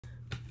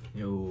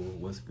Yo,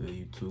 what's good,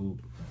 YouTube?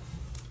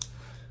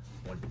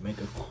 Wanted to make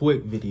a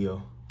quick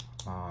video.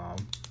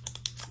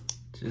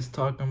 Just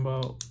talking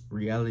about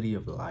reality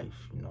of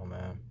life,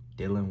 man.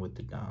 Dealing with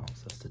the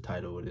downs. That's the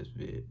title of this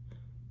vid.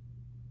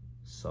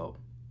 So,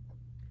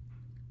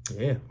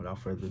 yeah, without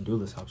further ado,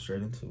 let's hop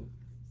straight into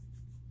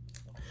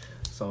it.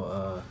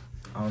 So,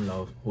 I don't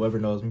know, whoever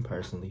knows me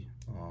personally,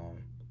 know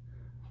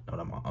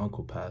that my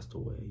uncle passed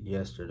away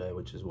yesterday,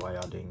 which is why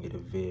y'all didn't get a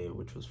vid,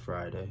 which was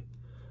Friday.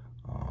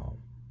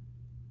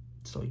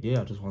 So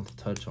yeah, I just want to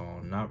touch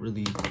on not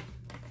really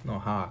know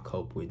how I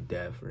cope with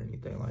death or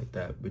anything like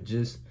that, but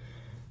just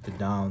the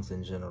downs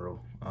in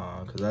general.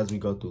 Because as we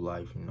go through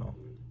life,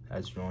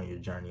 as you're on your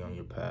journey, on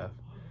your path,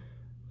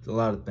 there's a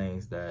lot of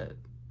things that,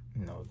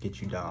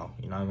 get you down.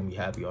 You're not gonna be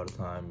happy all the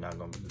time. You're not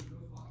gonna be,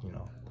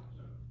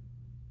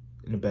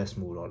 in the best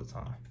mood all the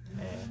time.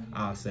 And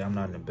I'll say I'm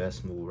not in the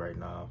best mood right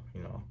now.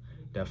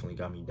 Definitely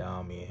got me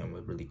down. Me and him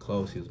were really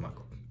close. He was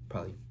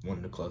probably one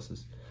of the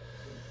closest.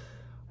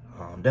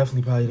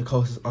 Definitely probably the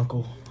closest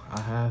uncle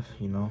I have,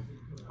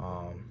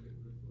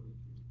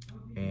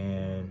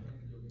 and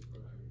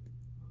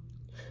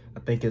I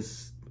think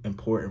it's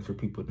important for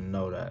people to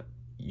know that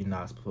you're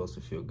not supposed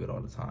to feel good all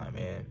the time.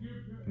 And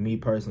me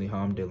personally, how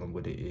I'm dealing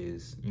with it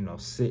is,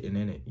 sitting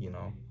in it,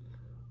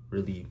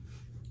 really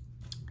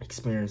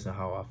experiencing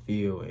how I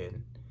feel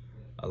and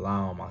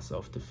allowing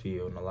myself to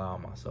feel and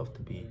allowing myself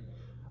to be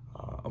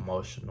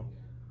emotional.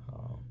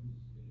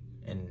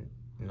 And,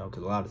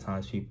 because a lot of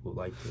times people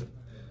like to,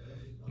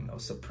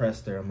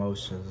 suppress their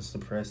emotions and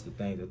suppress the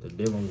things that they're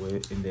dealing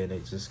with, and then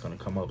it's just going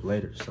to come up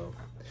later. So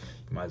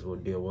you might as well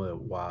deal with it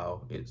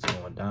while it's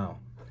going down.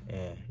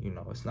 And,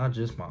 it's not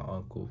just my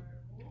uncle.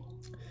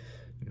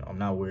 I'm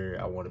not where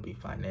I want to be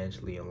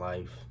financially in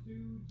life,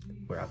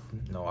 where I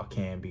know I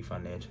can be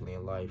financially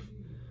in life.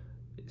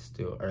 It's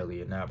still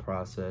early in that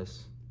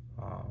process.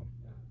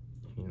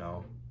 It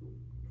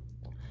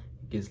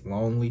gets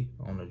lonely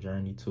on the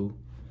journey too.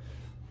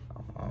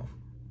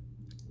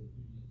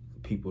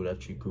 People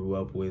that you grew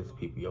up with,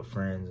 your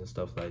friends and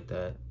stuff like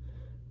that,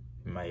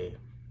 you may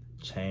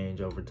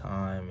change over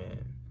time,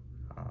 and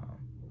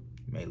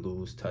you may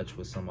lose touch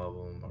with some of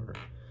them or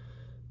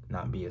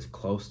not be as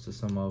close to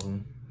some of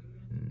them.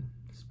 And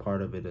it's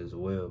part of it as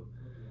well.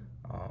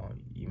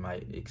 You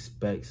might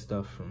expect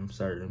stuff from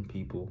certain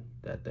people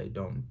that they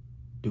don't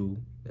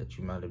do that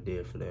you might have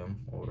did for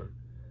them, or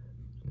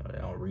they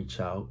don't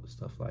reach out,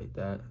 stuff like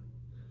that.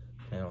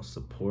 They don't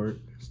support,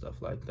 stuff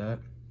like that.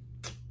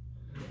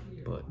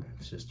 But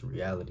it's just the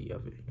reality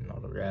of it.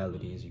 The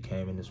reality is you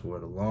came in this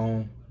world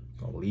alone,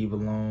 gonna leave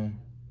alone,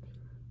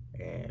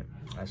 and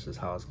that's just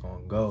how it's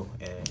gonna go.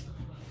 And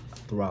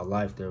throughout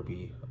life, there'll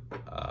be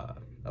a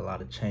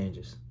lot of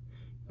changes.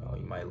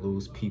 You might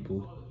lose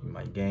people, you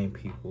might gain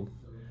people.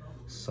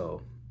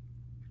 So,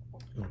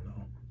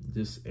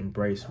 just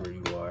embrace where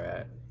you are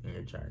at in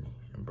your journey.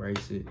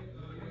 Embrace it.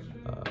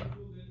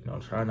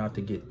 Try not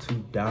to get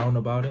too down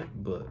about it,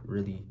 but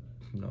really,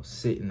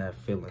 sit in that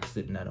feeling,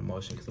 sit in that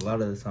emotion. Because a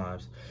lot of the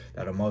times,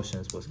 that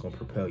emotion is what's going to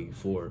propel you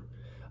forward,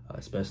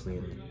 especially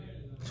in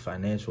the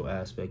financial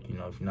aspect. If you're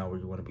not where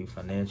you want to be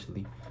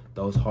financially,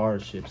 those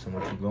hardships and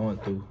what you're going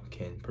through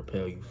can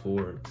propel you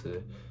forward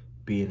to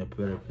be in a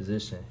better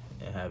position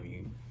and have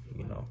you,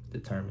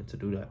 determined to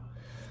do that.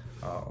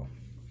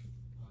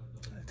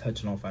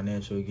 Touching on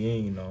financial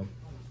again,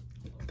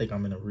 I think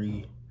I'm in a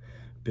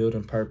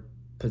rebuilding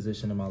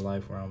position in my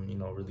life where I'm,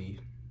 really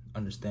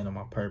understanding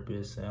my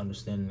purpose and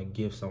understanding the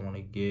gifts I want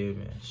to give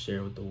and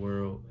share with the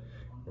world,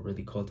 and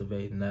really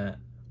cultivating that.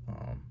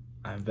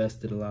 I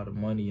invested a lot of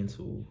money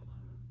into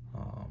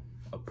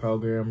a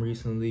program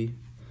recently,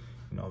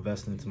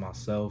 investing into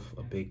myself,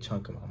 a big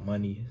chunk of my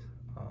money.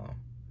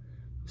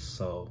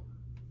 So,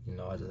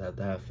 I just have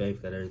to have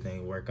faith that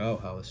everything will work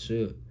out how it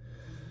should.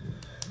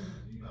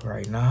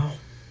 Right now,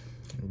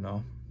 I'm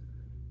not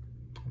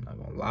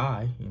gonna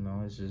lie,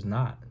 it's just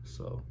not.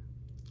 So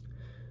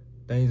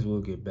things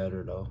will get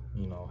better though.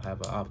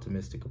 Have an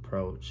optimistic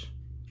approach.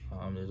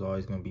 There's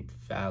always gonna be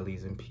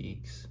valleys and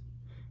peaks,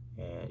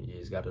 and you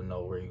just got to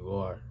know where you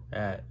are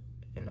at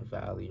in a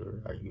valley,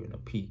 or are you in a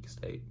peak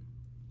state,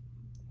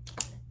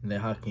 and then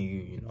how can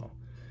you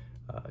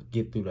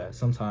get through that.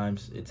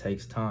 Sometimes it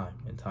takes time,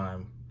 and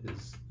time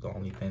is the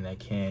only thing that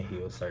can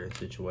heal certain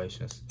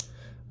situations,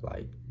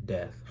 like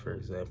death, for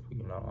example.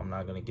 I'm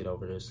not gonna get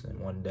over this in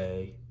one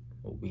day,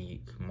 a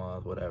week,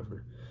 month,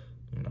 whatever.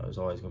 There's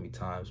always gonna be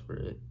times where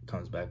it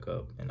comes back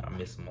up, and I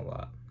miss them a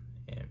lot,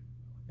 and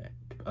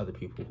other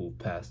people who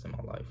passed in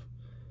my life.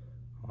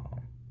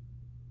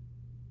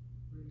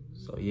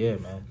 So yeah,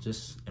 man,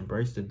 just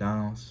embrace the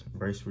downs,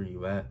 embrace where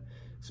you at.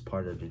 It's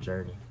part of the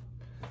journey.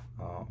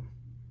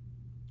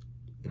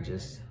 And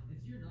just,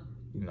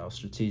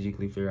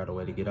 strategically figure out a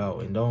way to get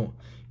out, and don't,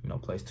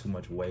 place too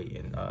much weight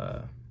in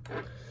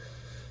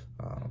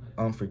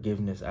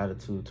unforgiveness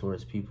attitude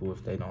towards people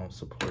if they don't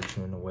support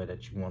you in the way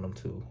that you want them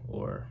to,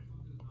 or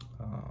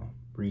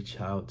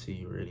reach out to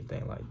you or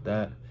anything like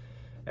that.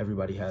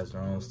 Everybody has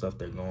their own stuff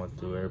they're going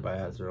through. Everybody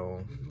has their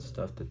own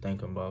stuff to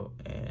think about,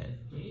 and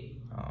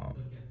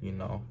You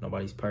know,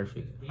 nobody's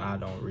perfect. I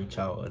don't reach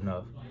out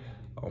enough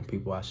on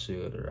people I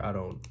should, or I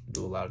don't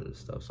do a lot of this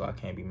stuff, so I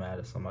can't be mad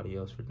at somebody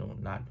else for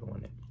not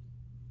doing it.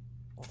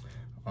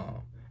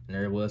 And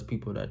there was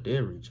people that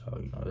did reach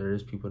out. You know, there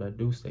is people that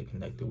do stay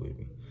connected with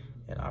me,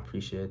 and I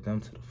appreciate them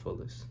to the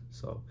fullest.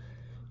 So,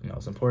 you know,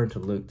 it's important to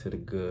look to the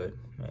good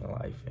in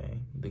life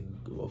and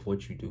of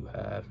what you do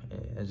have.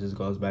 And it just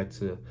goes back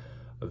to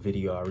a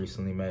video I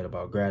recently made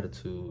about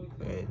gratitude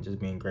and just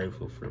being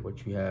grateful for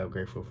what you have,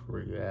 grateful for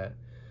where you're at.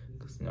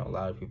 Because, you know, a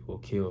lot of people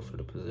kill for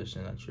the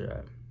position that you're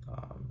at,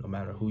 no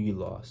matter who you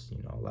lost.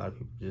 You know, a lot of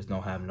people just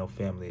don't have no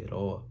family at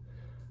all.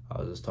 I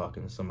was just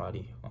talking to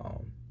somebody.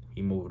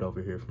 He moved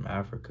over here from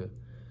Africa,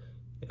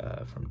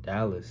 from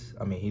Dallas.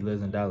 I mean, he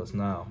lives in Dallas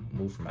now,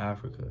 moved from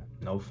Africa.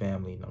 No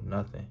family, no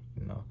nothing,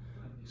 you know.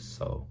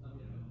 So,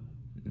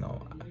 you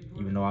know,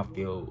 even though I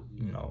feel,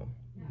 you know,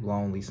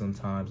 lonely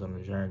sometimes on the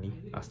journey,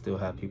 I still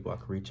have people I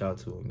can reach out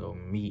to and go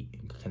meet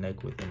and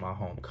connect with in my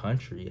home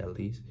country, at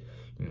least.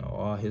 You know,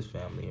 all his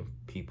family and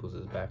peoples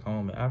is back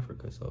home in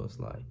Africa. So it's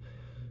like,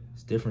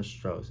 it's different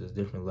strokes, it's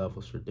different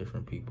levels for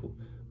different people.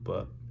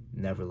 But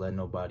never let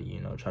nobody,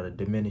 you know, try to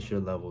diminish your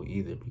level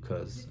either,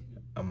 because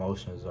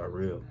emotions are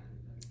real.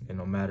 And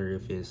no matter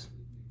if it's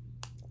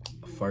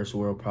a first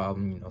world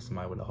problem, you know,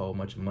 somebody with a whole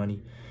bunch of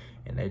money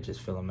and they just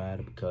feeling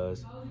mad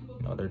because,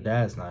 you know, their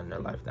dad's not in their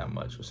life that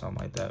much or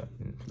something like that.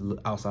 And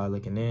outside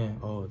looking in,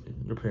 oh,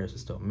 your parents are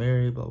still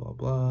married, blah, blah,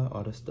 blah,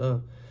 all this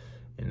stuff.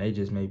 And they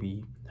just may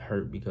be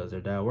hurt because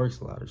their dad works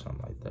a lot or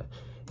something like that.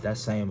 That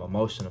same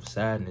emotion of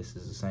sadness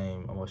is the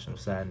same emotion of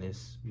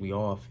sadness we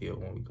all feel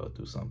when we go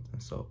through something.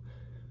 So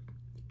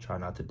try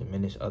not to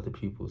diminish other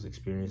people's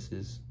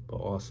experiences, but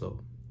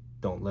also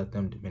don't let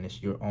them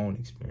diminish your own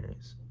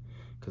experience,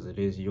 because it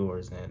is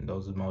yours, and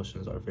those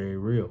emotions are very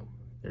real.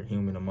 They're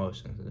human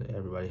emotions, and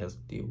everybody has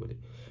to deal with it.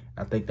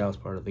 I think that was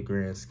part of the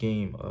grand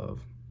scheme of,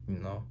 you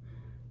know,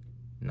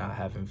 not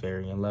having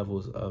varying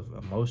levels of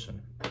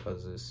emotion,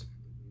 because it's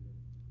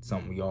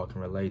something we all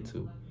can relate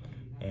to.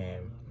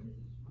 And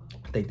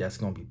I think that's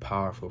going to be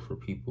powerful for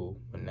people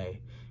when they,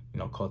 you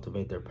know,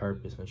 cultivate their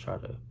purpose and try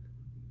to,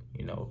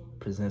 you know,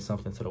 present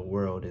something to the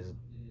world as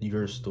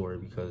your story,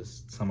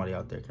 because somebody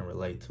out there can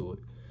relate to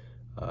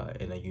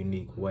it in a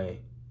unique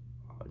way,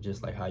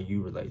 just like how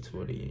you relate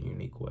to it in a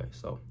unique way.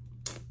 So,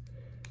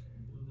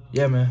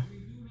 yeah, man,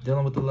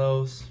 dealing with the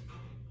lows,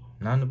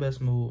 not in the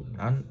best mood,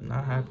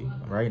 not happy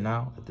right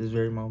now at this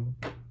very moment.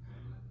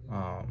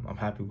 I'm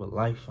happy with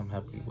life. I'm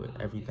happy with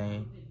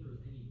everything.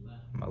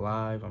 I'm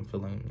alive. I'm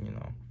feeling, you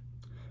know,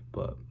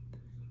 but,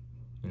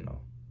 you know,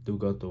 do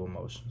go through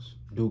emotions,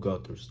 do go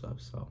through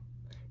stuff. So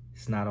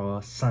it's not all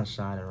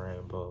sunshine and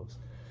rainbows.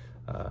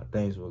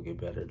 Things will get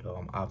better, though.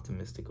 I'm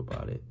optimistic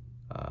about it.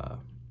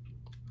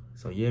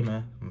 So yeah,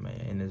 man, I'm gonna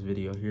end this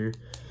video here.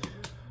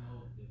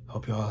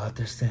 Hope y'all out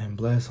there staying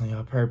blessed on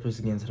your purpose,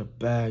 getting to the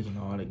bag, you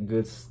know, all the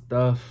good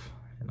stuff.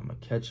 And I'm gonna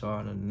catch y'all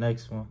in the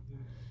next one.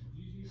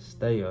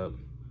 Stay up.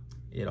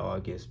 It all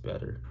gets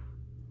better.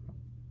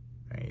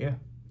 And yeah,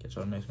 catch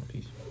y'all next one.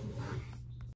 Peace.